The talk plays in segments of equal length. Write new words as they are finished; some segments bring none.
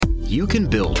you can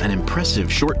build an impressive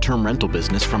short-term rental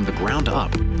business from the ground up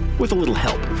with a little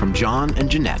help from John and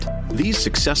Jeanette. These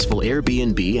successful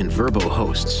Airbnb and Vrbo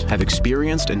hosts have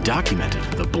experienced and documented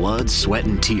the blood, sweat,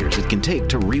 and tears it can take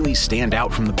to really stand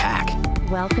out from the pack.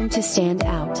 Welcome to Stand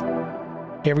Out.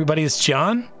 Hey everybody, it's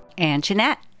John. And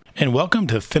Jeanette. And welcome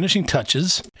to Finishing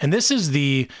Touches. And this is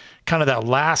the kind of that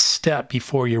last step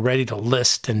before you're ready to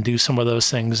list and do some of those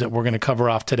things that we're going to cover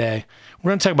off today.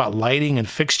 We're going to talk about lighting and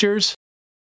fixtures.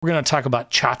 We're going to talk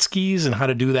about tchotchkes and how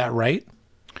to do that right.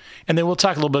 And then we'll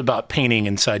talk a little bit about painting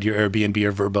inside your Airbnb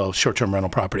or Vrbo short-term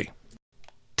rental property.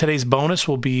 Today's bonus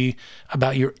will be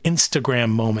about your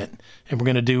Instagram moment. And we're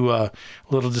going to do a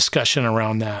little discussion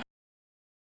around that.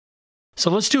 So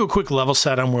let's do a quick level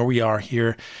set on where we are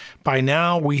here. By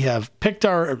now, we have picked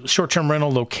our short-term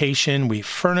rental location. We've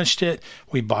furnished it.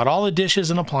 We bought all the dishes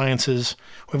and appliances.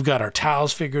 We've got our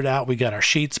towels figured out. We got our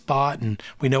sheets bought, and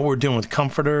we know what we're doing with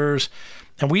comforters.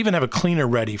 And we even have a cleaner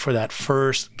ready for that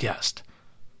first guest.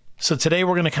 So today,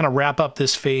 we're going to kind of wrap up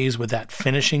this phase with that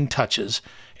finishing touches.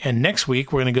 And next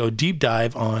week, we're going to go deep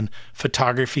dive on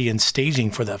photography and staging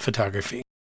for that photography.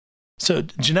 So,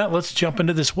 Jeanette, let's jump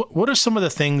into this. What are some of the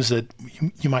things that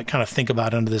you might kind of think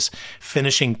about under this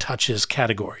finishing touches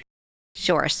category?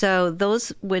 Sure. So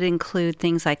those would include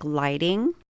things like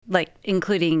lighting, like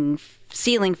including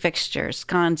ceiling fixtures,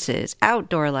 sconces,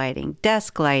 outdoor lighting,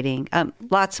 desk lighting,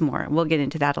 lots more. We'll get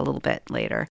into that a little bit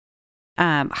later.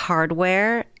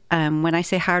 Hardware. When I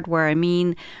say hardware, I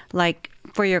mean like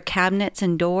for your cabinets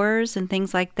and doors and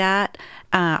things like that.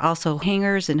 Also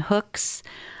hangers and hooks.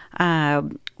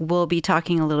 We'll be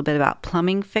talking a little bit about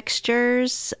plumbing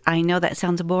fixtures. I know that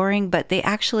sounds boring, but they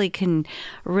actually can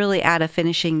really add a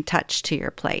finishing touch to your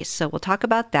place. So we'll talk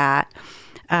about that.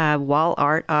 Wall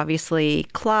art, obviously,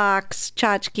 clocks,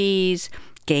 tchotchkes,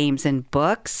 games and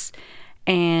books,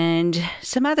 and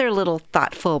some other little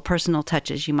thoughtful personal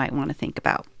touches you might want to think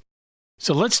about.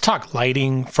 So let's talk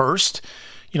lighting first.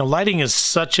 You know, lighting is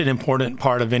such an important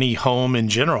part of any home in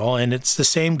general, and it's the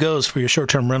same goes for your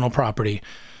short-term rental property.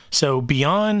 So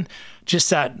beyond just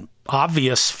that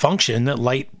obvious function that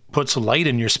light puts a light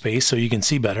in your space so you can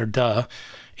see better,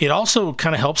 it also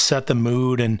kind of helps set the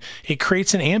mood and it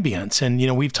creates an ambience. And, you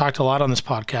know, we've talked a lot on this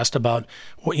podcast about,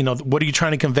 what are you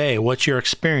trying to convey? What's your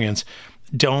experience?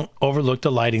 Don't overlook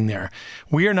the lighting there.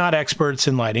 We are not experts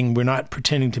in lighting. We're not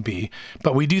pretending to be,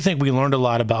 but we do think we learned a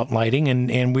lot about lighting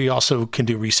and we also can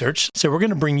do research. So we're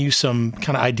going to bring you some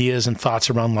kind of ideas and thoughts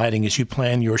around lighting as you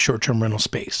plan your short-term rental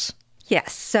space.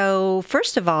 Yes. So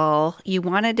first of all, you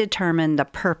want to determine the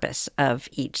purpose of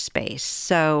each space.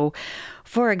 So,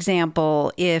 for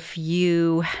example, if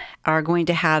you are going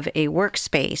to have a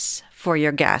workspace for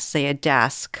your guests, say a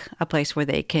desk, a place where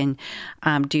they can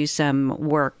do some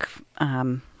work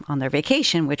on their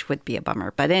vacation, which would be a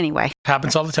bummer. But anyway.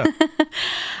 Happens all the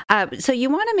time. So you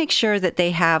want to make sure that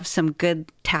they have some good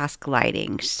task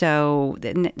lighting. So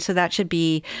that should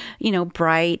be,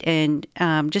 bright and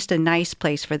just a nice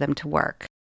place for them to work.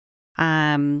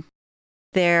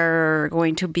 They're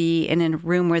going to be in a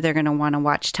room where they're going to want to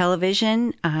watch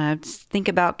television. Think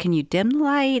about, can you dim the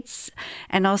lights?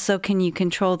 And also, can you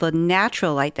control the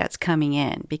natural light that's coming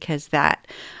in? Because that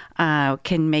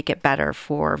can make it better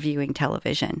for viewing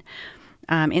television.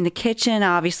 In the kitchen,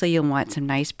 obviously, you'll want some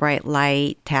nice bright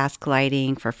light, task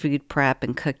lighting for food prep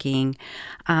and cooking.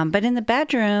 But in the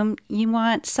bedroom, you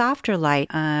want softer light.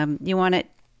 You want it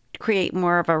create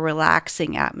more of a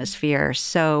relaxing atmosphere.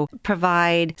 So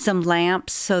provide some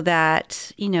lamps so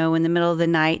that, in the middle of the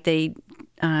night, they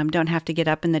don't have to get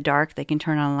up in the dark. They can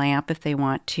turn on a lamp if they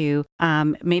want to.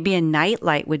 Maybe a night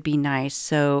light would be nice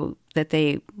so that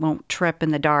they won't trip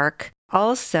in the dark.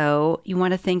 Also, you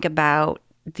want to think about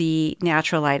the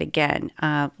natural light again.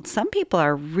 Some people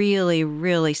are really,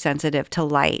 really sensitive to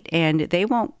light and they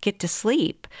won't get to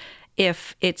sleep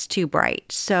if it's too bright.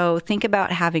 So think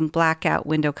about having blackout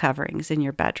window coverings in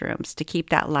your bedrooms to keep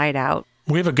that light out.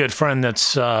 We have a good friend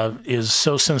that's is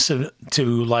so sensitive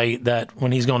to light that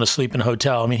when he's going to sleep in a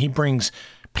hotel, he brings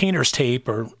painter's tape,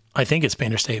 or I think it's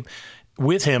painter's tape,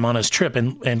 with him on his trip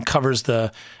and covers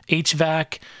the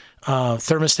HVAC,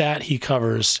 thermostat. He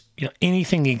covers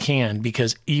anything he can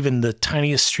because even the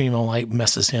tiniest stream of light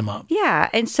messes him up. Yeah,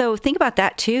 and so think about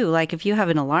that too. Like if you have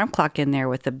an alarm clock in there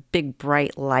with a big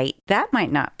bright light, that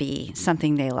might not be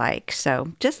something they like.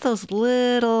 So just those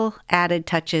little added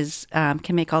touches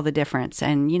can make all the difference.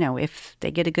 And if they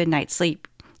get a good night's sleep,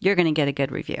 you're going to get a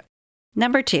good review.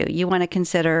 Number 2, you want to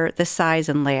consider the size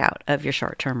and layout of your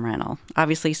short-term rental.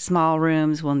 Obviously, small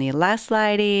rooms will need less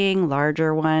lighting,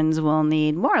 larger ones will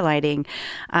need more lighting,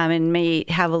 and may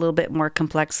have a little bit more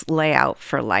complex layout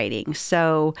for lighting.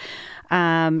 So,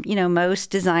 most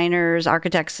designers,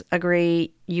 architects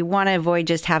agree you want to avoid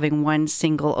just having one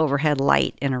single overhead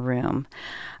light in a room.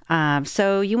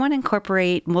 So you want to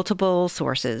incorporate multiple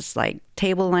sources like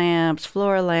table lamps,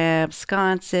 floor lamps,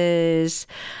 sconces,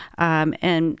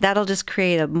 and that'll just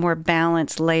create a more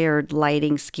balanced, layered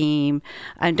lighting scheme.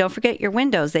 And don't forget your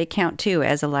windows. They count too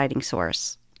as a lighting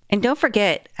source. And don't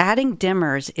forget, adding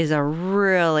dimmers is a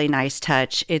really nice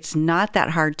touch. It's not that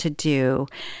hard to do.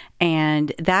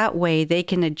 And that way they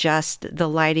can adjust the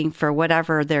lighting for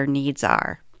whatever their needs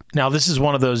are. Now, this is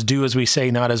one of those do as we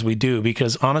say, not as we do,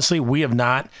 because honestly, we have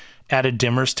not added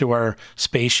dimmers to our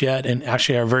space yet. And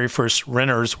actually, our very first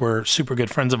renters were super good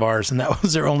friends of ours. And that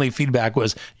was their only feedback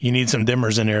was, you need some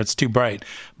dimmers in there. It's too bright.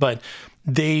 But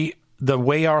the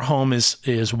way our home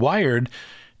is wired,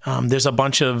 there's a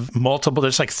bunch of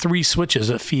there's like 3 switches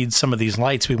that feed some of these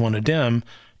lights we want to dim.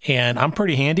 And I'm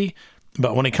pretty handy.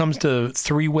 But when it comes to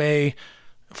 3-way,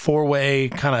 4-way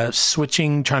kind of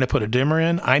switching, trying to put a dimmer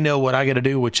in, I know what I got to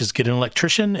do, which is get an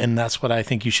electrician, and that's what I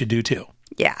think you should do too.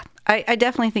 Yeah, I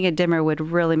definitely think a dimmer would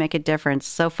really make a difference.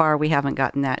 So far, we haven't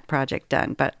gotten that project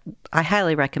done, but I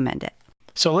highly recommend it.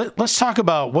 So let's talk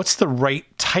about what's the right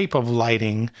type of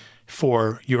lighting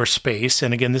for your space.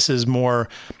 And again, this is more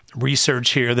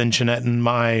research here than Jeanette and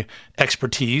my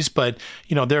expertise, but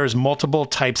there's multiple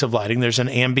types of lighting. There's an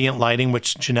ambient lighting,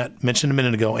 which Jeanette mentioned a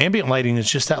minute ago. Ambient lighting is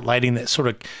just that lighting that sort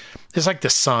of is like the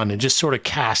sun and just sort of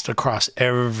cast across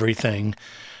everything,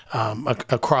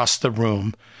 across the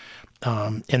room.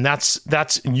 And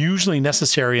that's usually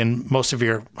necessary in most of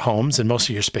your homes and most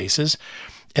of your spaces.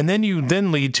 And then you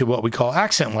lead to what we call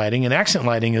accent lighting. And accent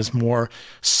lighting is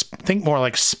think more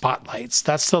like spotlights.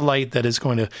 That's the light that is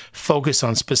going to focus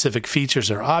on specific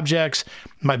features or objects.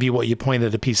 It might be what you point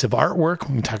at a piece of artwork.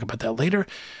 We can talk about that later.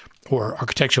 Or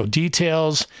architectural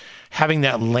details. Having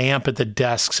that lamp at the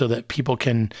desk so that people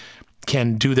can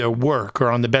do their work,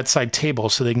 or on the bedside table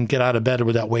so they can get out of bed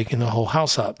without waking the whole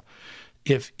house up.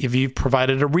 If you've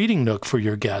provided a reading nook for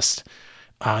your guests,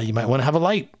 you might want to have a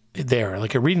light there,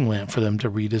 like a reading lamp for them to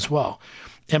read as well.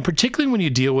 And particularly when you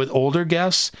deal with older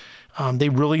guests, they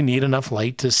really need enough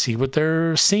light to see what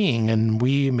they're seeing. And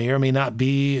we may or may not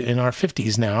be in our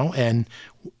 50s now, and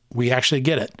we actually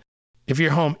get it. If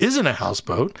your home isn't a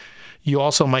houseboat, you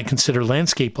also might consider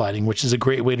landscape lighting, which is a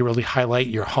great way to really highlight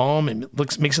your home.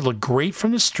 It makes it look great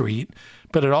from the street,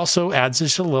 but it also adds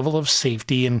just a level of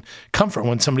safety and comfort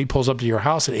when somebody pulls up to your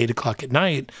house at 8 o'clock at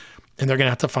night. And they're going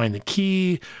to have to find the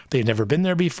key. They've never been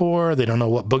there before. They don't know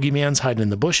what boogeyman's hiding in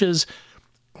the bushes.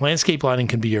 Landscape lighting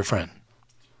can be your friend.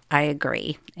 I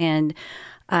agree. And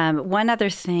one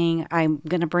other thing I'm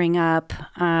going to bring up,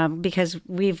 because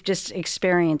we've just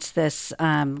experienced this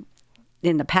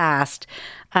in the past,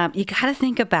 you got to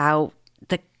think about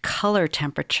the color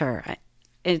temperature.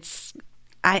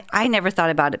 I never thought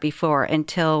about it before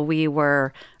until we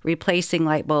were replacing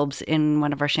light bulbs in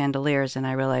one of our chandeliers, and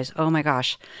I realized, oh my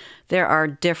gosh, there are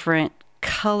different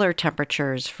color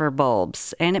temperatures for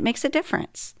bulbs, and it makes a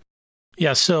difference.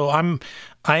 Yeah, so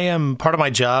I am part of my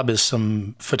job is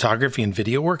some photography and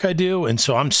video work I do, and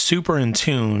so I'm super in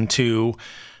tune to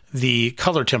the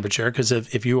color temperature, because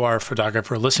if you are a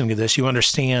photographer listening to this, you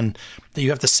understand that you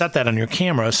have to set that on your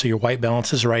camera so your white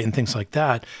balance is right and things like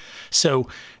that. So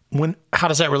how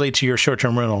does that relate to your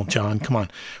short-term rental, John? Come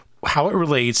on. How it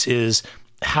relates is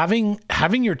having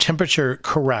your temperature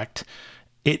correct.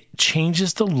 It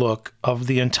changes the look of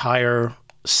the entire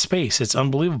space. It's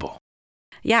unbelievable.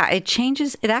 Yeah,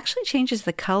 it actually changes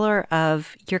the color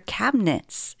of your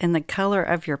cabinets and the color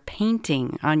of your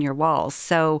painting on your walls.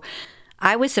 So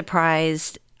I was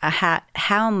surprised at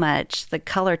how much the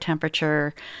color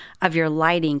temperature of your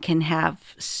lighting can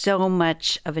have so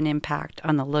much of an impact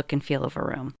on the look and feel of a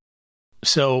room.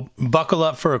 So buckle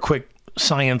up for a quick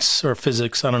science or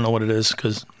physics. I don't know what it is,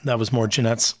 because that was more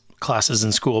Jeanette's classes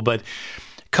in school. But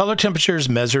color temperature is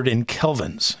measured in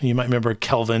kelvins. You might remember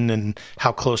Kelvin and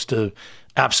how close to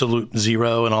absolute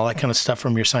zero and all that kind of stuff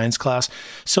from your science class.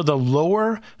 So the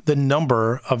lower the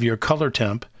number of your color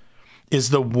temp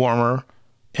is the warmer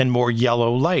and more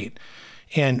yellow light.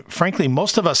 And frankly,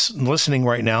 most of us listening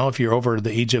right now, if you're over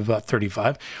the age of about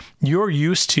 35, you're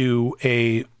used to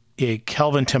a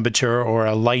Kelvin temperature or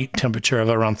a light temperature of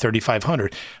around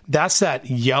 3,500. That's that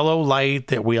yellow light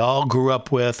that we all grew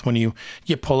up with when you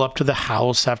pull up to the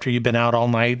house after you've been out all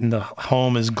night and the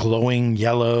home is glowing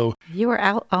yellow. You were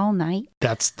out all night.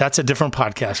 That's a different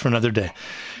podcast for another day.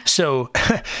 So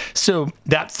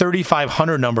that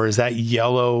 3,500 number is that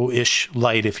yellowish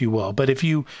light, if you will. But if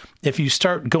you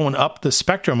start going up the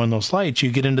spectrum on those lights,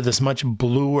 you get into this much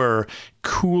bluer,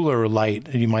 cooler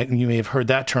light. You may have heard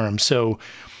that term. So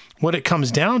what it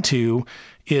comes down to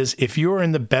is if you're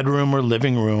in the bedroom or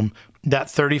living room,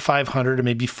 that 3,500 or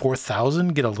maybe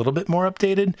 4,000, get a little bit more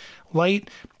updated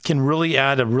light, can really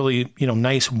add a really,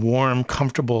 nice, warm,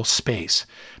 comfortable space.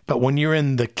 But when you're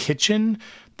in the kitchen,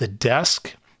 the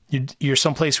desk, you're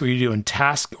someplace where you're doing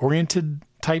task-oriented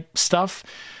type stuff,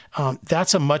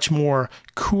 that's a much more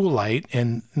cool light.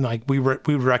 And like we would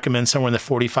recommend somewhere in the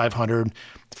 4,500,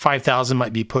 5,000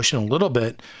 might be pushing a little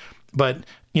bit, but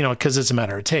because it's a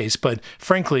matter of taste. But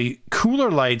frankly,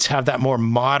 cooler lights have that more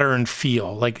modern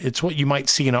feel. Like it's what you might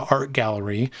see in an art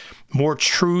gallery, more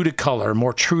true to color,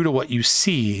 more true to what you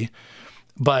see.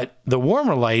 But the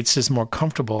warmer lights is more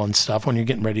comfortable and stuff when you're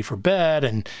getting ready for bed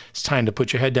and it's time to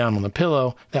put your head down on the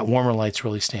pillow. That warmer lights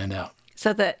really stand out.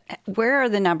 So where are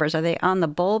the numbers? Are they on the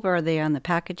bulb or are they on the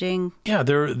packaging? Yeah,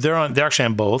 they're actually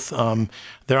on both.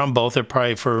 They're on both. They're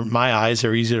probably, for my eyes,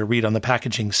 they're easier to read on the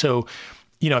packaging. So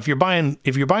if you're buying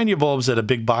your bulbs at a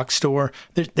big box store,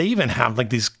 they even have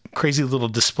like these crazy little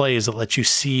displays that let you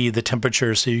see the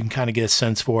temperature so you can kind of get a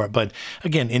sense for it. But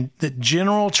again, in the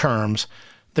general terms,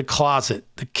 the closet,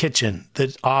 the kitchen,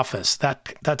 the office,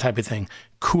 that type of thing,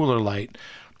 cooler light,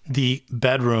 the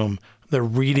bedroom, the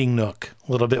reading nook,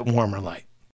 a little bit warmer light.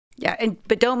 Yeah,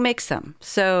 but don't mix them.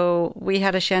 So we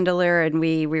had a chandelier and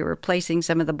we were replacing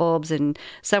some of the bulbs and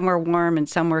some were warm and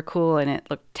some were cool and it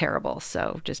looked terrible.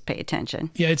 So just pay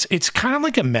attention. Yeah, it's kind of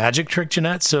like a magic trick,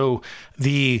 Jeanette. So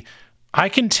I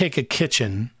can take a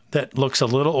kitchen that looks a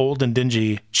little old and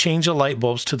dingy, change the light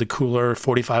bulbs to the cooler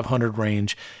 4,500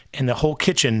 range, and the whole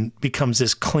kitchen becomes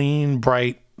this clean,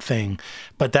 bright thing.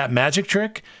 But that magic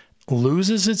trick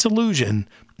loses its illusion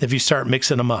if you start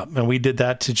mixing them up. And we did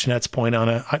that, to Jeanette's point,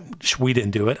 we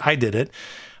didn't do it. I did it.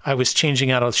 I was changing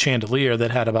out a chandelier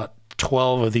that had about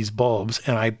 12 of these bulbs,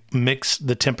 and I mixed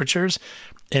the temperatures,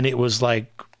 and it was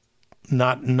like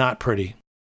not pretty.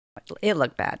 It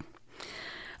looked bad.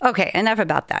 Okay, enough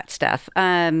about that stuff.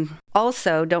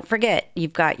 Also, don't forget,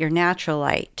 you've got your natural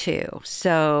light too.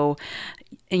 So,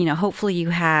 hopefully you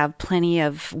have plenty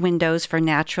of windows for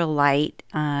natural light.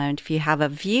 And if you have a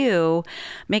view,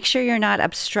 make sure you're not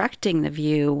obstructing the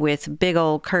view with big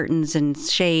old curtains and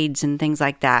shades and things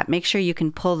like that. Make sure you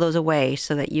can pull those away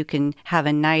so that you can have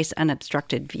a nice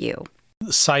unobstructed view.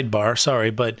 Sidebar, sorry,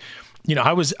 but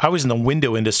I was in the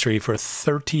window industry for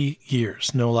 30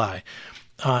 years, no lie.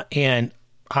 And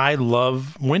I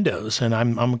love windows, and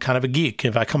I'm kind of a geek.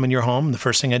 If I come in your home, the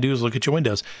first thing I do is look at your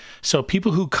windows. So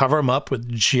people who cover them up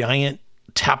with giant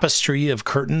tapestry of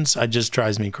curtains, it just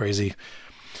drives me crazy.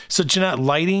 So Jeanette,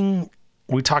 lighting,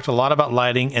 we talked a lot about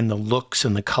lighting and the looks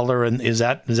and the color. And is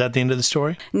that the end of the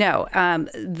story? No.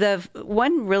 The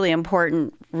one really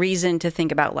important reason to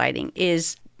think about lighting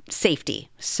is safety.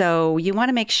 So you want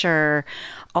to make sure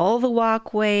all the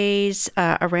walkways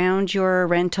around your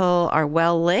rental are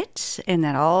well lit and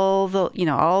that all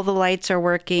the lights are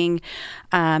working.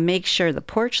 Make sure the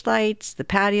porch lights, the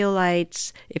patio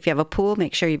lights, if you have a pool,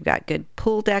 make sure you've got good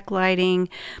pool deck lighting.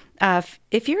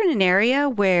 If you're in an area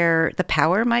where the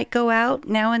power might go out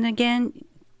now and again,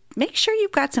 make sure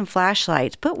you've got some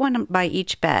flashlights. Put one by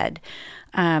each bed.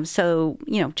 So,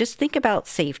 just think about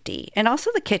safety and also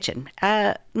the kitchen.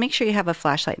 Make sure you have a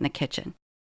flashlight in the kitchen.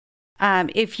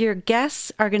 If your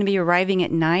guests are going to be arriving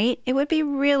at night, it would be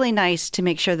really nice to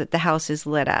make sure that the house is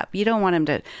lit up. You don't want them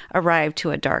to arrive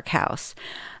to a dark house.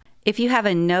 If you have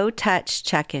a no-touch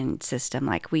check-in system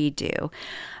like we do,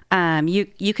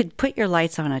 you could put your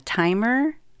lights on a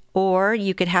timer, or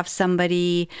you could have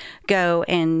somebody go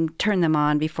and turn them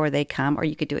on before they come, or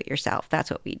you could do it yourself.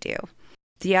 That's what we do.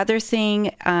 The other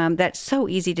thing that's so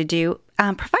easy to do,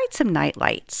 provide some night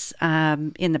lights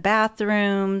in the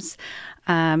bathrooms,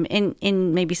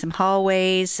 in maybe some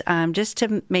hallways, just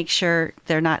to make sure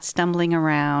they're not stumbling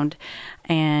around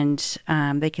and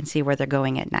they can see where they're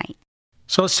going at night.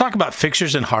 So let's talk about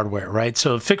fixtures and hardware, right?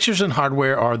 So fixtures and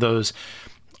hardware are those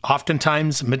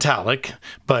oftentimes metallic,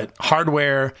 but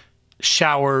hardware,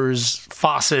 showers,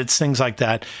 faucets, things like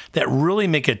that really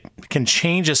can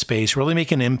change a space, really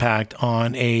make an impact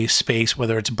on a space,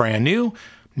 whether it's brand new,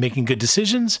 making good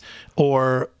decisions,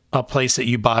 or a place that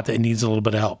you bought that needs a little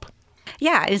bit of help.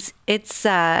 Yeah, it's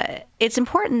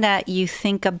important that you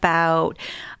think about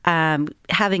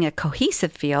having a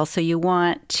cohesive feel. So you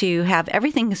want to have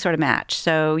everything sort of match.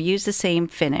 So use the same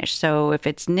finish. So if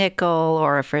it's nickel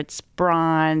or if it's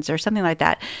bronze or something like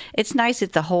that, it's nice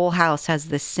if the whole house has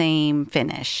the same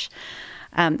finish.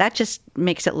 That just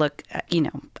makes it look,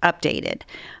 updated.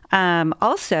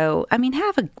 Also,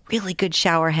 have a really good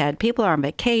shower head. People are on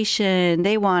vacation.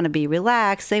 They want to be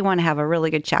relaxed. They want to have a really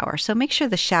good shower. So make sure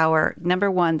the shower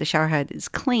head is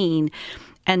clean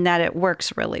and that it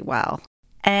works really well.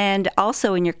 And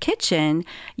also in your kitchen,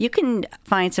 you can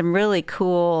find some really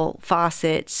cool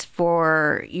faucets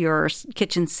for your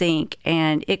kitchen sink,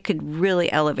 and it could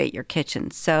really elevate your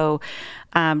kitchen. So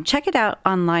check it out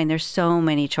online. There's so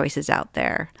many choices out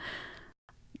there.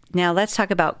 Now let's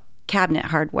talk about cabinet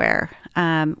hardware.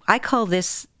 I call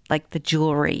this like the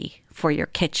jewelry for your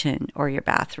kitchen or your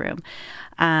bathroom.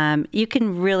 You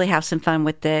can really have some fun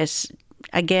with this.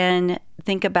 Again,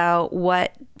 think about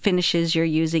what finishes you're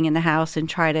using in the house and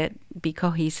try to be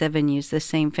cohesive and use the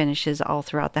same finishes all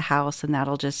throughout the house, and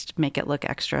that'll just make it look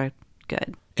extra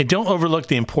good. And don't overlook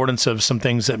the importance of some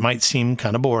things that might seem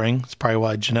kind of boring. It's probably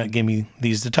why Jeanette gave me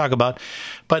these to talk about.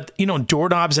 But,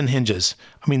 doorknobs and hinges.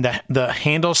 The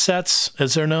handle sets,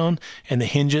 as they're known, and the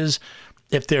hinges,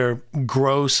 if they're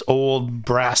gross, old,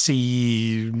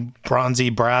 brassy, bronzy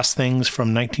brass things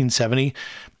from 1970,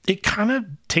 it kind of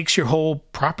takes your whole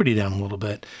property down a little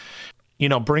bit.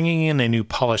 Bringing in a new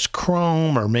polished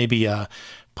chrome or maybe a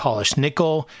polished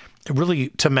nickel, really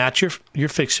to match your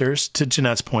fixtures, to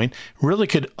Jeanette's point, really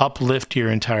could uplift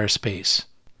your entire space.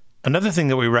 Another thing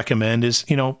that we recommend is,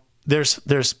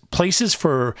 there's places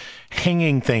for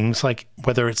hanging things, like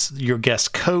whether it's your guest's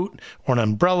coat or an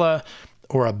umbrella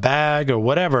or a bag or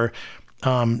whatever.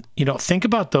 Think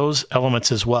about those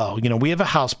elements as well. We have a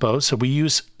houseboat, so we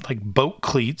use like boat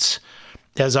cleats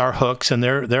as our hooks, and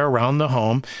they're around the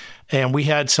home. And we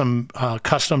had some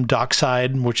custom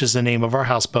dockside, which is the name of our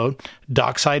houseboat,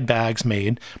 dockside bags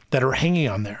made that are hanging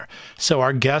on there. So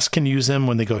our guests can use them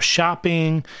when they go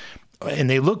shopping, and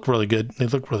they look really good. They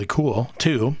look really cool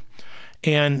too.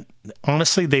 And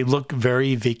honestly, they look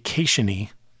very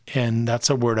vacation-y, and that's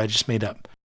a word I just made up.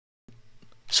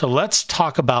 So let's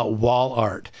talk about wall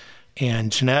art.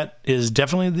 And Jeanette is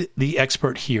definitely the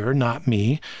expert here, not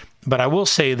me. But I will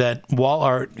say that wall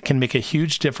art can make a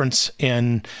huge difference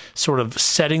in sort of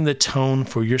setting the tone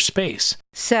for your space.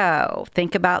 So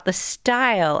think about the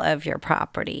style of your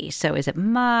property. So is it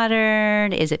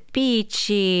modern? Is it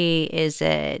beachy? Is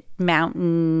it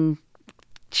mountain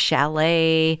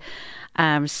chalet?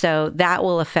 So that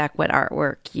will affect what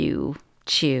artwork you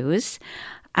choose.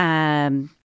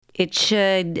 It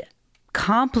should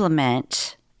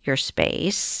complement your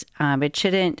space. It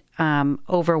shouldn't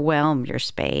overwhelm your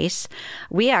space.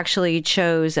 We actually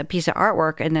chose a piece of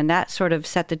artwork, and then that sort of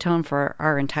set the tone for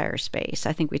our entire space.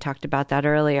 I think we talked about that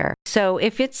earlier. So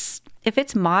if it's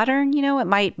modern, it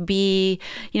might be,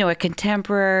 a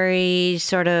contemporary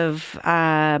sort of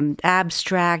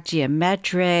abstract,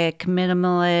 geometric,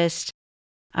 minimalist.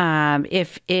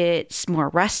 If it's more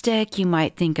rustic, you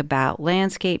might think about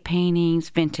landscape paintings,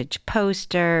 vintage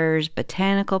posters,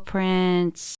 botanical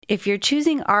prints. If you're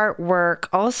choosing artwork,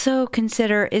 also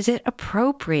consider, is it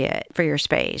appropriate for your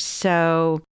space?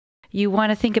 So you want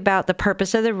to think about the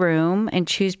purpose of the room and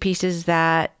choose pieces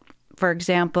that, for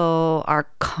example, are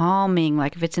calming,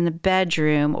 like if it's in the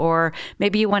bedroom, or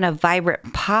maybe you want a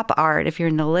vibrant pop art if you're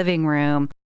in the living room.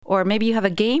 Or maybe you have a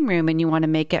game room and you want to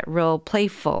make it real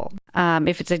playful.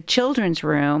 If it's a children's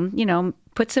room,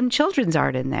 put some children's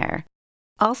art in there.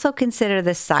 Also consider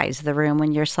the size of the room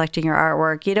when you're selecting your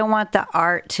artwork. You don't want the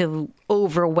art to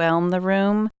overwhelm the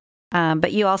room,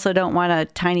 but you also don't want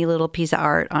a tiny little piece of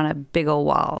art on a big old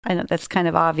wall. I know that's kind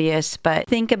of obvious, but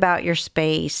think about your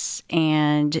space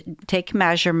and take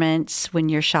measurements when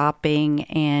you're shopping,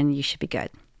 and you should be good.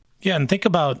 Yeah, and think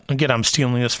about, again, I'm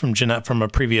stealing this from Jeanette from a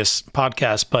previous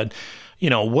podcast, but,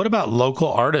 what about local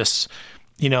artists?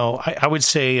 I would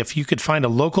say if you could find a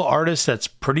local artist that's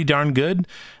pretty darn good,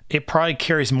 it probably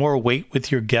carries more weight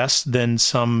with your guests than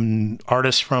some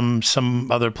artist from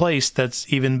some other place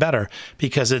that's even better,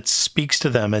 because it speaks to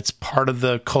them. It's part of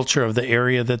the culture of the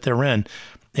area that they're in.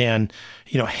 And,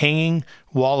 hanging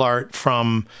wall art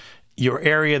from your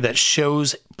area that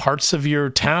shows parts of your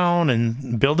town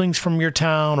and buildings from your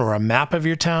town or a map of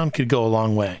your town could go a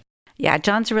long way. Yeah,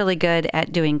 John's really good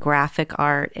at doing graphic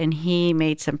art, and he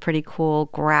made some pretty cool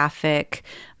graphic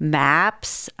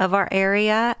maps of our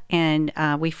area, and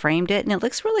we framed it, and it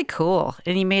looks really cool.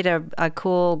 And he made a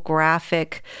cool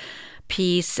graphic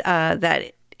piece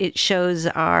that it shows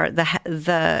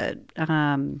the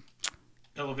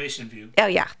elevation view. Oh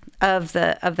yeah, of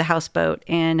the houseboat,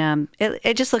 and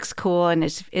it just looks cool, and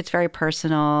it's very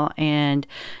personal, and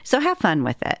so have fun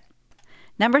with it.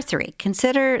 Number 3,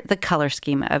 consider the color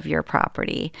scheme of your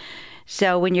property.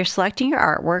 So when you're selecting your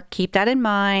artwork, keep that in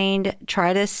mind.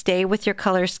 Try to stay with your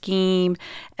color scheme.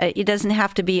 It doesn't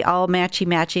have to be all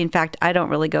matchy-matchy. In fact, I don't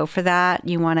really go for that.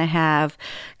 You want to have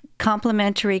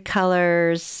complementary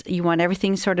colors. You want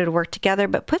everything sort of to work together,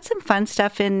 but put some fun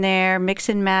stuff in there, mix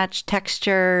and match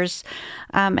textures.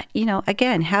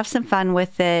 Again, have some fun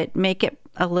with it. Make it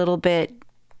a little bit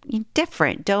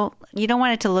different. You don't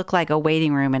want it to look like a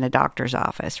waiting room in a doctor's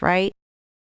office, right?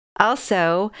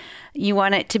 Also, you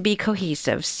want it to be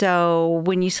cohesive. So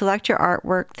when you select your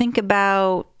artwork, think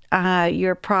about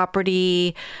your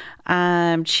property.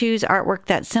 Choose artwork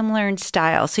that's similar in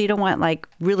style. So you don't want like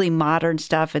really modern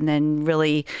stuff and then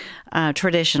really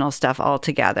traditional stuff all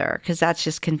together, because that's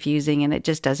just confusing and it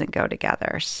just doesn't go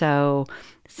together. So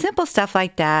simple stuff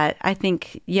like that. I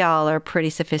think y'all are pretty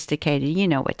sophisticated. You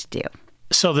know what to do.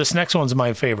 So this next one's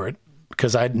my favorite,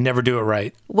 because I'd never do it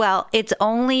right. Well, it's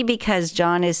only because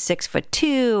John is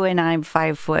 6'2" and I'm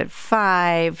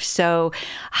 5'5", so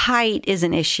height is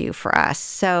an issue for us.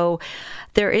 So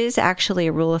there is actually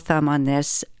a rule of thumb on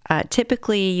this.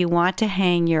 Typically, you want to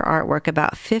hang your artwork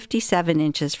about 57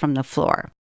 inches from the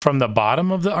floor. From the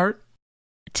bottom of the art?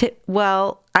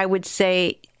 Well, I would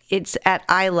say it's at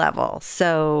eye level.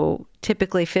 So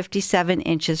typically 57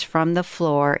 inches from the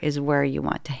floor is where you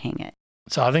want to hang it.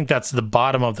 So I think that's the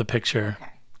bottom of the picture,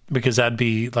 because that'd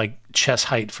be like chest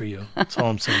height for you. That's all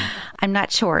I'm saying. I'm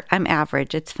not short. I'm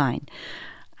average. It's fine.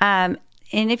 And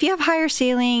if you have higher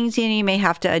ceilings, you may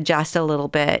have to adjust a little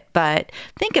bit, but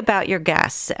think about your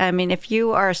guests. I mean, if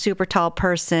you are a super tall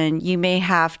person, you may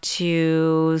have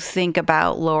to think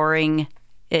about lowering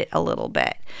it a little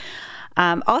bit.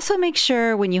 Also, make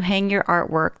sure when you hang your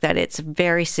artwork that it's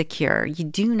very secure. You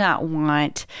do not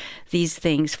want these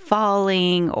things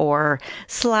falling or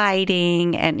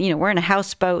sliding. And, we're in a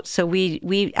houseboat, so we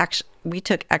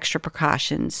took extra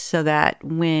precautions so that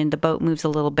when the boat moves a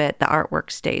little bit, the artwork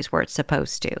stays where it's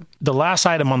supposed to. The last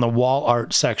item on the wall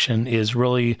art section is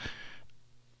really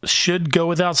should go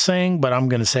without saying, but I'm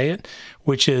going to say it,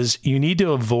 which is you need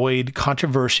to avoid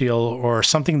controversial or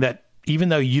something that, even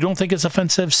though you don't think it's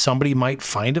offensive, somebody might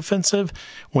find offensive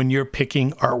when you're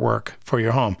picking artwork for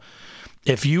your home.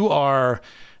 If you are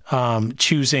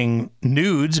choosing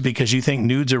nudes because you think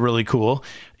nudes are really cool,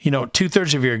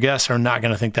 2/3 of your guests are not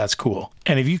going to think that's cool.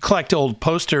 And if you collect old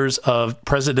posters of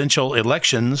presidential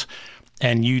elections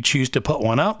and you choose to put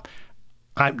one up,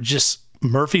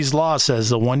 Murphy's Law says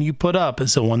the one you put up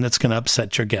is the one that's going to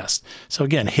upset your guest. So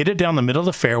again, hit it down the middle of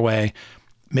the fairway,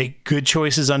 make good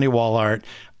choices on your wall art.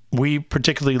 We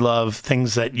particularly love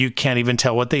things that you can't even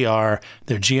tell what they are.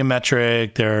 They're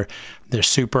geometric. They're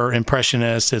super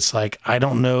impressionist. It's like, I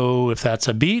don't know if that's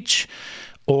a beach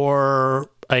or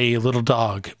a little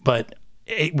dog, but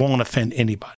it won't offend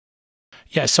anybody.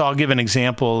 Yeah, so I'll give an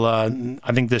example.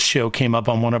 I think this show came up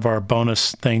on one of our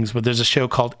bonus things, but there's a show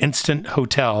called Instant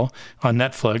Hotel on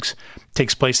Netflix. It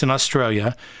takes place in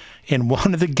Australia. And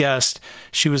one of the guests,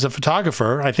 she was a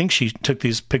photographer. I think she took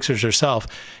these pictures herself.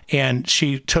 And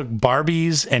she took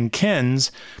Barbies and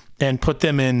Kens and put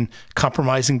them in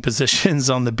compromising positions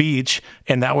on the beach.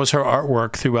 And that was her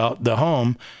artwork throughout the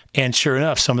home. And sure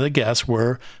enough, some of the guests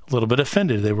were a little bit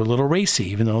offended. They were a little racy,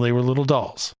 even though they were little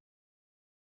dolls.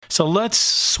 So let's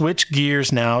switch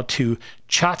gears now to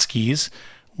tchotchkes,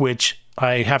 which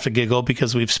I have to giggle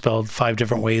because we've spelled 5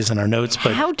 different ways in our notes.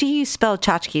 But how do you spell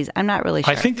tchotchkes? I'm not really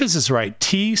sure. I think this is right.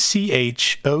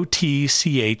 TCHOTCHKES.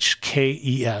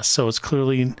 So it's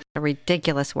clearly a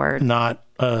ridiculous word, not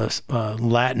a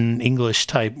Latin English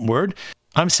type word.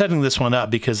 I'm setting this one up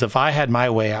because if I had my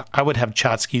way, I would have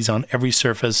tchotchkes on every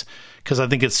surface because I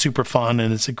think it's super fun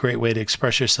and it's a great way to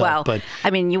express yourself. Well, but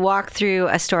you walk through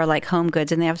a store like Home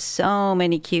Goods and they have so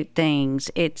many cute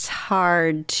things. It's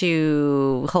hard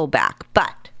to hold back,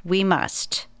 but we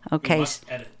must. Okay. We must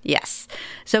edit. Yes.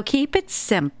 So keep it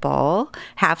simple.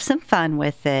 Have some fun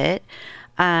with it.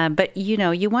 But,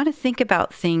 you want to think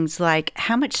about things like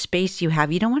how much space you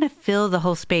have. You don't want to fill the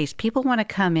whole space. People want to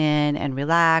come in and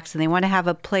relax, and they want to have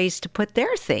a place to put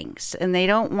their things, and they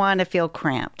don't want to feel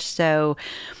cramped. So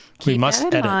keep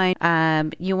that in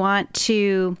mind. You want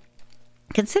to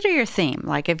consider your theme.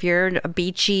 Like if you're in a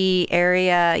beachy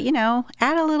area,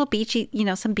 add a little beachy,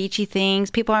 some beachy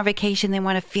things. People are on vacation. They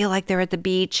want to feel like they're at the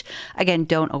beach. Again,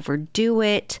 don't overdo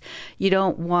it. You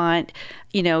don't want,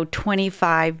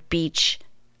 25 beach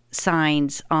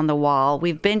signs on the wall.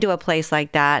 We've been to a place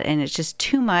like that and it's just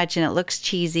too much and it looks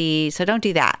cheesy. So don't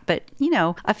do that. But,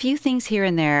 a few things here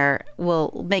and there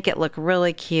will make it look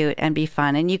really cute and be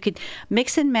fun. And you could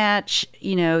mix and match,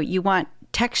 you want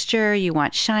texture, you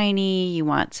want shiny, you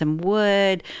want some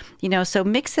wood, so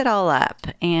mix it all up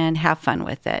and have fun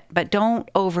with it, but don't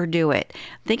overdo it.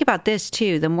 Think about this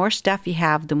too. The more stuff you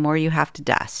have, the more you have to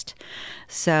dust.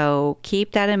 So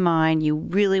keep that in mind. You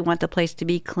really want the place to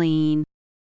be clean.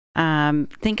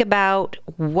 Think about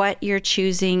what you're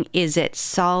choosing. Is it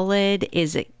solid?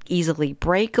 Is it easily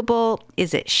breakable?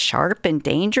 Is it sharp and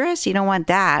dangerous? You don't want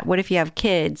that. What if you have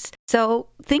kids? So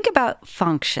think about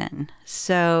function.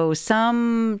 So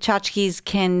some tchotchkes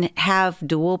can have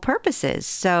dual purposes.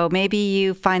 So maybe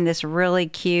you find this really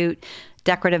cute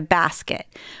decorative basket.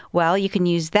 Well, you can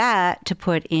use that to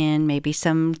put in maybe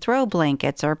some throw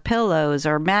blankets or pillows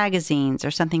or magazines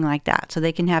or something like that. So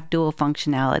they can have dual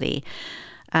functionality.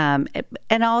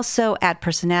 And also add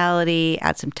personality,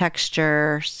 add some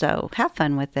texture. So have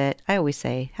fun with it. I always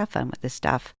say, have fun with this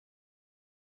stuff.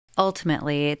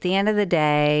 Ultimately, at the end of the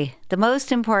day, the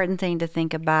most important thing to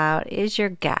think about is your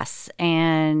guests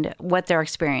and what their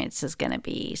experience is going to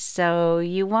be. So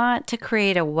you want to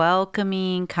create a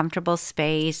welcoming, comfortable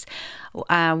space.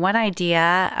 One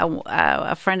idea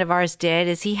a friend of ours did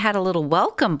is he had a little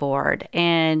welcome board,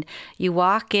 and you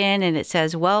walk in and it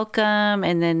says welcome,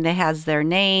 and then it has their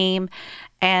name.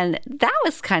 And that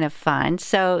was kind of fun.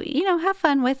 So, have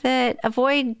fun with it.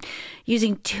 Avoid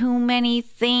using too many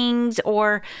things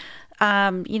or,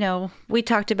 we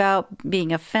talked about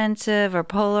being offensive or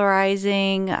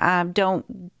polarizing.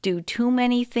 Don't do too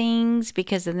many things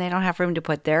because then they don't have room to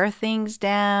put their things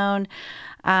down.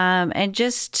 And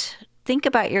just think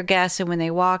about your guests, and when they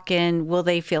walk in, will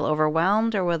they feel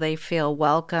overwhelmed or will they feel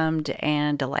welcomed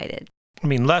and delighted? I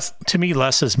mean, less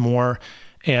is more.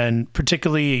 And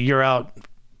particularly you're out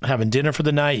having dinner for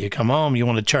the night, you come home, you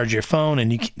want to charge your phone,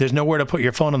 and there's nowhere to put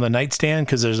your phone on the nightstand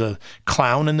because there's a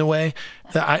clown in the way.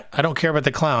 I don't care about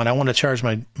the clown. I want to charge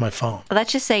my phone.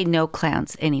 Let's just say no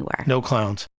clowns anywhere. No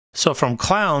clowns. So from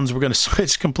clowns, we're going to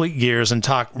switch complete gears and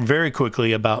talk very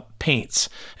quickly about paints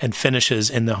and finishes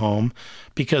in the home,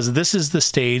 because this is the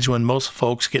stage when most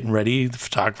folks getting ready, the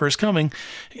photographer is coming,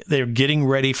 they're getting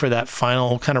ready for that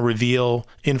final kind of reveal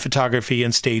in photography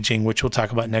and staging, which we'll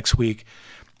talk about next week.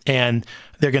 And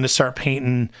they're going to start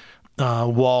painting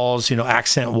walls,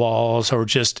 accent walls, or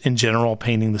just in general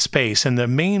painting the space. And the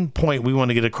main point we want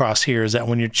to get across here is that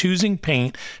when you're choosing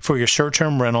paint for your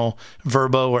short-term rental,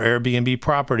 Vrbo, or Airbnb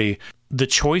property, the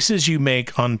choices you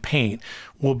make on paint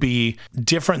will be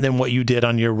different than what you did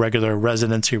on your regular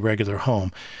residence or your regular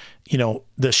home.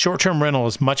 The short-term rental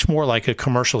is much more like a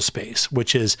commercial space,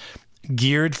 which is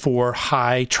geared for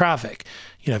high traffic.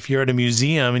 If you're at a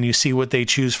museum and you see what they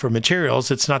choose for materials,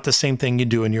 it's not the same thing you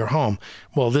do in your home.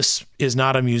 Well, this is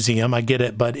not a museum, I get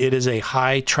it, but it is a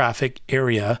high traffic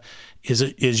area,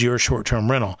 is your short-term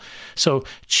rental. So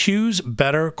choose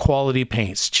better quality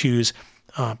paints. Choose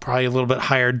probably a little bit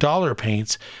higher dollar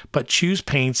paints, but choose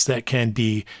paints that can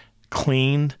be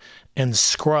cleaned and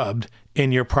scrubbed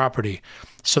in your property,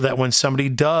 so that when somebody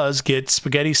does get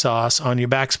spaghetti sauce on your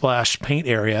backsplash paint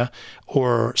area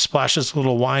or splashes a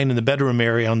little wine in the bedroom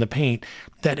area on the paint,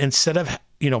 that instead of,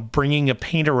 bringing a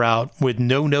painter out with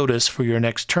no notice for your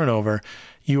next turnover,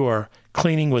 you are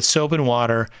cleaning with soap and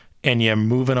water and you're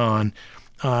moving on.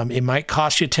 It might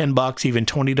cost you $10, even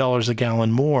 $20 a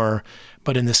gallon more,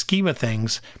 but in the scheme of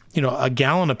things, a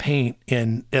gallon of paint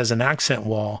as an accent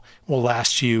wall will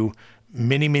last you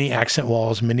many, many accent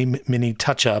walls, many, many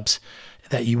touch-ups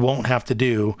that you won't have to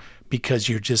do because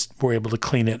were able to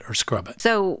clean it or scrub it.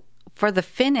 So for the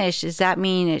finish, does that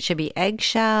mean it should be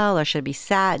eggshell or should it be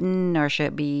satin or should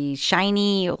it be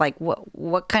shiny? Like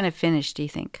what kind of finish do you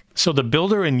think? So the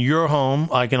builder in your home,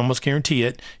 I can almost guarantee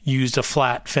it, used a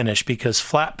flat finish, because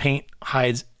flat paint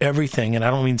hides everything. And I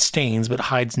don't mean stains, but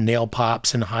hides nail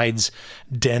pops and hides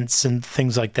dents and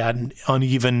things like that, and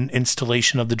uneven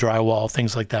installation of the drywall,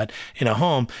 things like that in a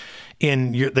home.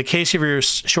 In the case of your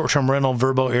short-term rental,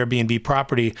 Vrbo, Airbnb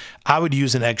property, I would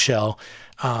use an eggshell.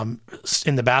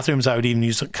 In the bathrooms, I would even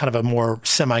use kind of a more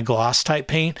semi-gloss type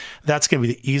paint. That's going to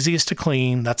be the easiest to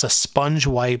clean. That's a sponge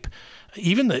wipe.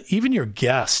 Even your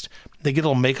guest, they get a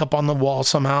little makeup on the wall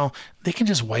somehow, they can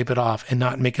just wipe it off and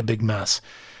not make a big mess,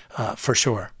 for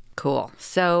sure. Cool.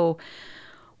 So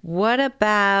what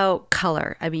about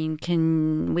color? I mean,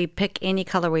 can we pick any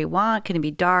color we want? Can it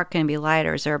be dark? Can it be light?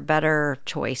 Or is there a better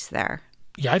choice there?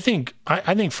 Yeah, I think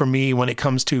for me, when it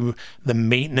comes to the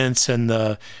maintenance and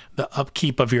the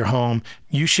upkeep of your home,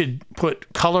 you should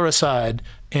put color aside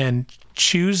and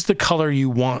choose the color you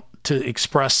want to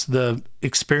express the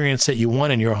experience that you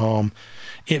want in your home.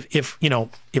 If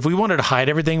we wanted to hide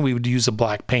everything, we would use a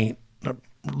black paint,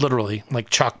 literally like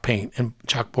chalk paint and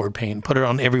chalkboard paint, and put it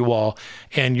on every wall.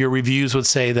 And your reviews would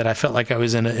say that I felt like I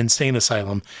was in an insane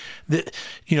asylum.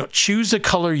 Choose the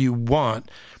color you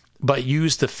want, but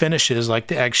use the finishes like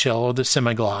the eggshell or the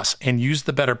semi-gloss, and use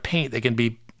the better paint that can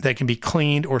be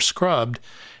cleaned or scrubbed,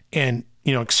 and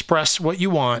express what you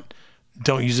want.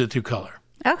 Don't use it through color.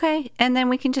 Okay, and then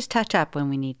we can just touch up when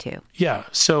we need to. Yeah.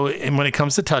 So, and when it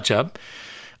comes to touch up,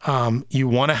 you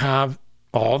want to have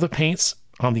all the paints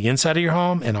on the inside of your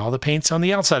home and all the paints on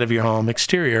the outside of your home,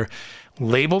 exterior,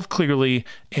 labeled clearly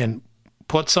and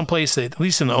put someplace that, at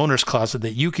least in the owner's closet,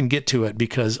 that you can get to it.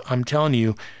 Because I'm telling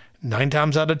you, 9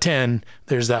 times out of 10,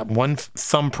 there's that one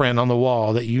thumbprint on the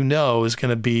wall that is going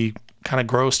to be kind of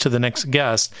gross to the next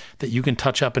guest that you can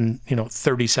touch up in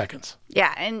 30 seconds.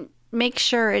 Yeah, and make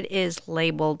sure it is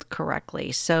labeled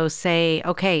correctly. So say,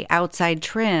 okay, outside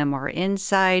trim or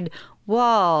inside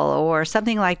wall or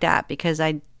something like that, because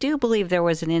I do believe there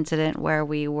was an incident where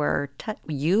we were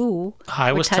touching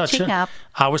up.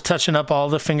 I was touching up all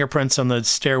the fingerprints on the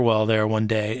stairwell there one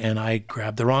day, and I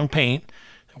grabbed the wrong paint.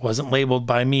 It wasn't labeled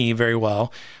by me very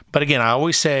well. But again, I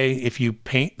always say, if you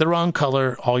paint the wrong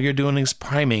color, all you're doing is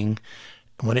priming.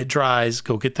 When it dries,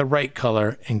 go get the right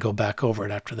color and go back over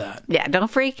it after that. Yeah,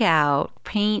 don't freak out.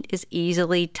 Paint is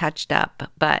easily touched up,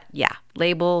 but yeah,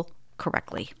 label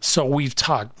correctly. So we've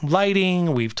talked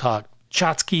lighting, we've talked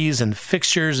tchotchkes and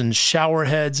fixtures and shower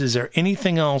heads. Is there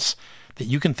anything else that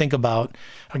you can think about?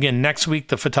 Again, next week,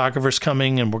 the photographer's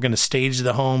coming and we're going to stage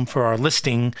the home for our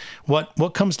listing.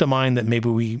 What comes to mind that maybe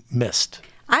we missed?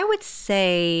 I would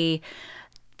say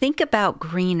think about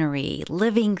greenery,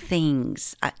 living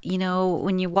things.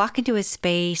 When you walk into a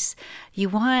space, you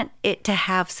want it to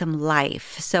have some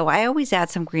life. So I always add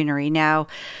some greenery. Now,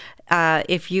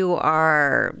 if you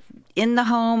are in the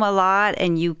home a lot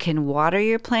and you can water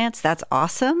your plants, that's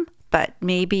awesome. But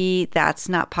maybe that's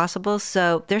not possible.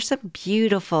 So there's some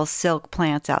beautiful silk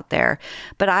plants out there.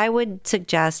 But I would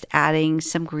suggest adding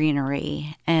some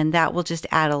greenery, and that will just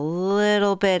add a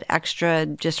little bit extra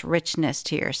just richness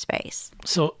to your space.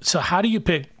 So how do you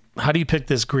pick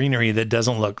this greenery that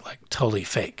doesn't look like totally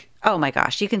fake? Oh my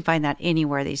gosh, you can find that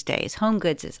anywhere these days. Home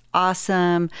Goods is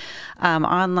awesome.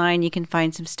 Online, you can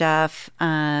find some stuff.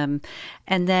 And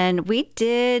then we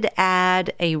did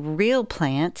add a real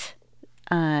plant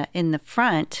in the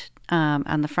front,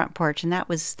 on the front porch, and that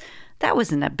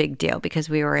wasn't a big deal because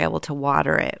we were able to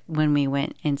water it when we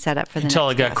went and set up for the until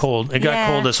next it got guest. cold. It got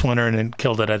cold this winter and it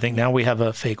killed it. I think now we have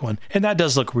a fake one, and that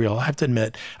does look real. I have to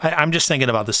admit, I'm just thinking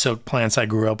about the silk plants I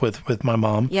grew up with my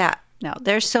mom. Yeah, no,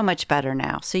 they're so much better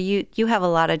now. So you have a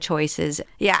lot of choices.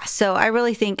 Yeah, so I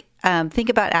really think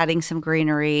about adding some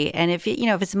greenery, and if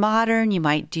it's modern, you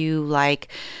might do like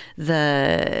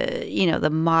the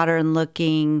modern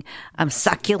looking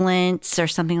succulents or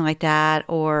something like that.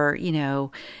 Or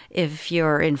if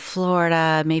you're in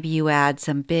Florida, maybe you add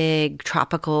some big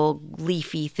tropical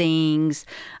leafy things.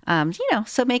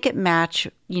 So make it match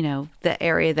the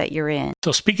area that you're in.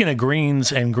 So speaking of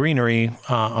greens and greenery,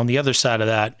 on the other side of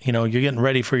that, you're getting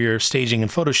ready for your staging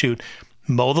and photo shoot.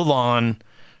 Mow the lawn,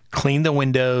 clean the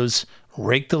windows,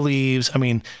 rake the leaves. I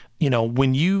mean,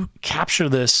 when you capture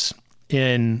this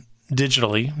in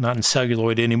digitally, not in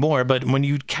celluloid anymore, but when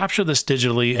you capture this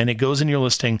digitally and it goes in your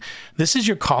listing, this is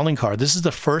your calling card. This is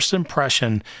the first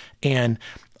impression. And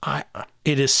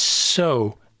it is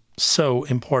so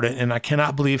important. And I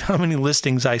cannot believe how many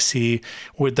listings I see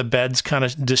with the beds kind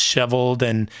of disheveled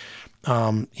and,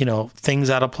 things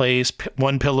out of place.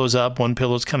 One pillow's up, one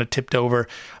pillow's kind of tipped over.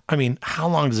 I mean, how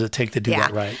long does it take to do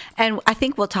that right? And I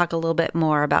think we'll talk a little bit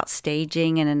more about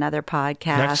staging in another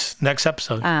podcast. Next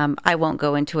episode. I won't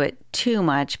go into it too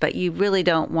much, but you really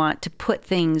don't want to put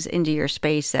things into your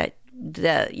space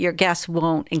that your guests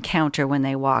won't encounter when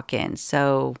they walk in.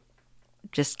 So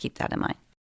just keep that in mind.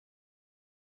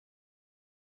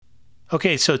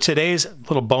 Okay, so today's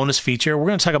little bonus feature, we're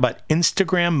going to talk about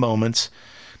Instagram moments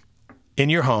in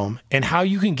your home and how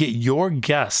you can get your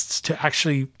guests to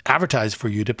actually advertise for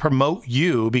you, to promote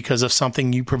you because of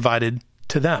something you provided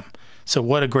to them. So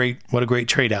what a great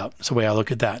trade out. That's the way I look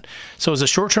at that. So as a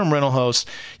short-term rental host,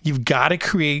 you've got to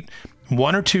create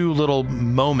one or two little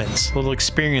moments, little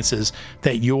experiences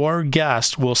that your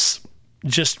guest will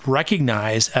just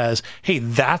recognize as, hey,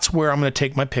 that's where I'm going to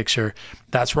take my picture.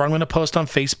 That's where I'm going to post on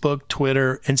Facebook,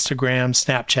 Twitter, Instagram,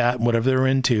 Snapchat, whatever they're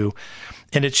into.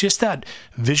 And it's just that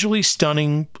visually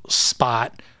stunning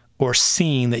spot or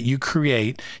scene that you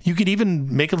create. You could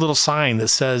even make a little sign that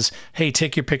says, hey,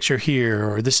 take your picture here,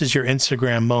 or this is your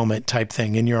Instagram moment type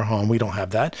thing in your home. We don't have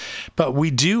that. But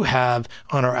we do have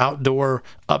on our outdoor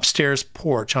upstairs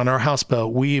porch on our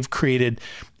houseboat, we've created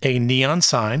a neon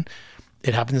sign.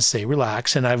 It happens to say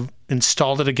relax, and I've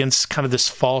installed it against kind of this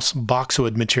false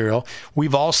boxwood material.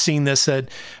 We've all seen this at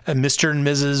Mr. and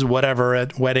Mrs. whatever,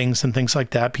 at weddings and things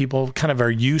like that. People kind of are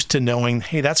used to knowing,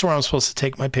 hey, that's where I'm supposed to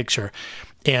take my picture.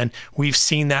 And we've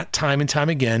seen that time and time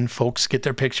again. Folks get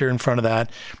their picture in front of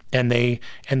that, and they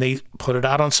put it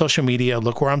out on social media.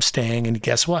 Look where I'm staying, and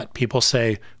guess what? People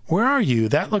say, where are you?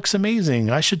 That looks amazing.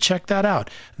 I should check that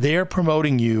out. They're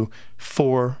promoting you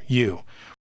for you.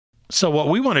 So what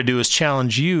we want to do is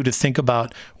challenge you to think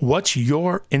about, what's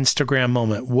your Instagram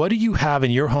moment? What do you have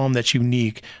in your home that's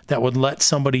unique that would let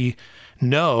somebody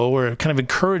know or kind of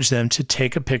encourage them to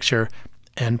take a picture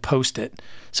and post it?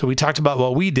 So we talked about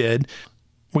what we did.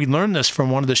 We learned this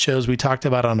from one of the shows we talked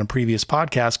about on a previous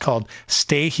podcast called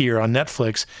Stay Here on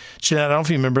Netflix. Jeanette, I don't know if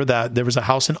you remember that. There was a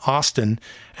house in Austin,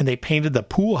 and they painted the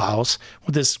pool house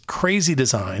with this crazy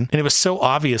design. And it was so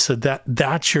obvious that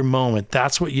that's your moment.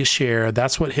 That's what you share.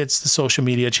 That's what hits the social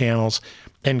media channels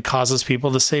and causes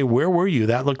people to say, where were you?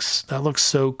 That looks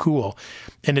so cool.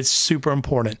 And it's super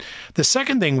important. The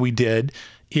second thing we did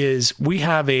is we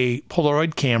have a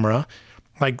Polaroid camera,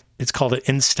 like it's called an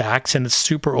Instax, and it's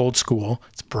super old school.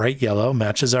 It's bright yellow,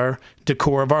 matches our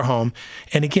decor of our home.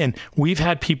 And again, we've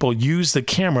had people use the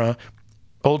camera,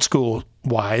 old school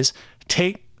wise,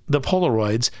 take the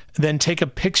Polaroids, then take a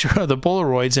picture of the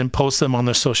Polaroids and post them on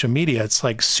their social media. It's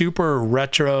like super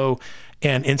retro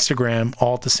and Instagram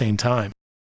all at the same time.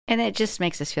 And it just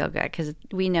makes us feel good because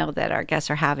we know that our guests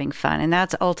are having fun. And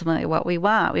that's ultimately what we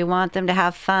want. We want them to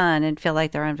have fun and feel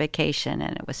like they're on vacation,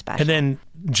 and it was special. And then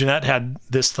Jeanette had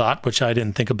this thought, which I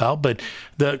didn't think about, but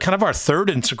the kind of our third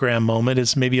Instagram moment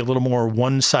is maybe a little more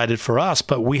one-sided for us,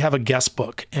 but we have a guest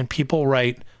book, and people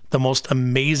write the most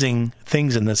amazing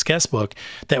things in this guest book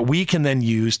that we can then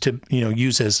use to,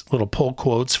 use as little pull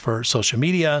quotes for social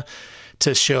media,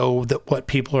 to show that what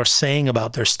people are saying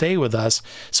about their stay with us.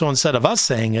 So instead of us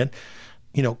saying it,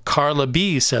 Carla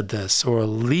B said this, or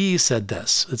Lee said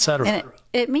this, et cetera. And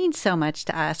it means so much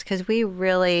to us because we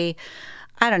really,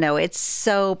 I don't know, it's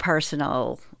so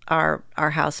personal, our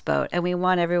houseboat, and we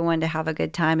want everyone to have a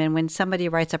good time. And when somebody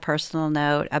writes a personal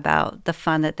note about the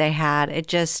fun that they had, it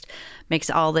just makes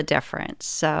all the difference.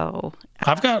 So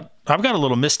I've got a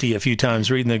little misty a few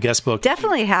times reading the guest book.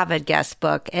 Definitely have a guest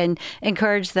book and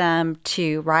encourage them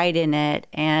to write in it.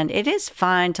 And it is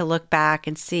fun to look back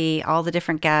and see all the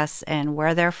different guests and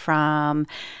where they're from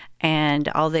and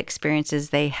all the experiences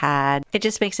they had. It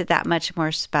just makes it that much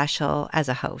more special as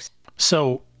a host.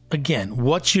 So again,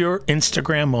 what's your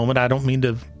Instagram moment? I don't mean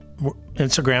to,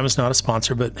 Instagram is not a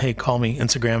sponsor, but hey, call me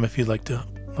Instagram if you'd like to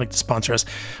sponsor us.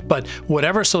 But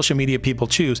whatever social media people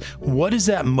choose, what is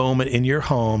that moment in your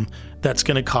home that's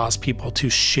going to cause people to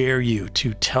share you,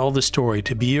 to tell the story,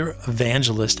 to be your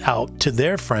evangelist out to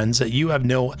their friends that you have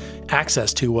no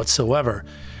access to whatsoever?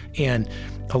 And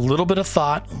a little bit of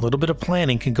thought, a little bit of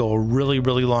planning can go a really,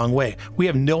 really long way. We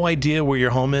have no idea where your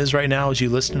home is right now as you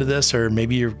listen to this, or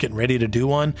maybe you're getting ready to do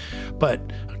one. But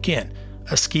again,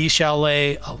 a ski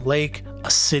chalet, a lake, a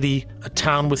city, a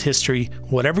town with history,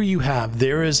 whatever you have,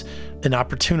 there is an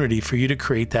opportunity for you to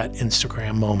create that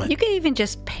Instagram moment. You could even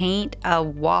just paint a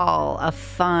wall, a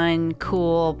fun,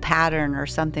 cool pattern or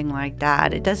something like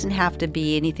that. It doesn't have to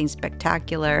be anything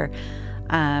spectacular.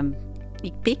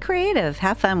 Be creative.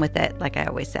 Have fun with it, like I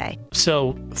always say.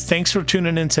 So thanks for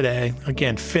tuning in today.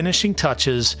 Again, finishing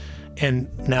touches and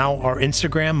now our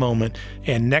Instagram moment.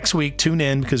 And next week, tune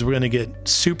in because we're going to get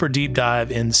super deep dive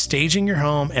in staging your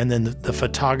home and then the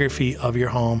photography of your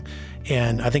home.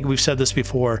 And I think we've said this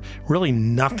before, really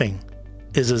nothing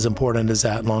is as important as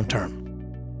that long term.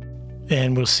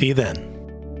 And we'll see you then.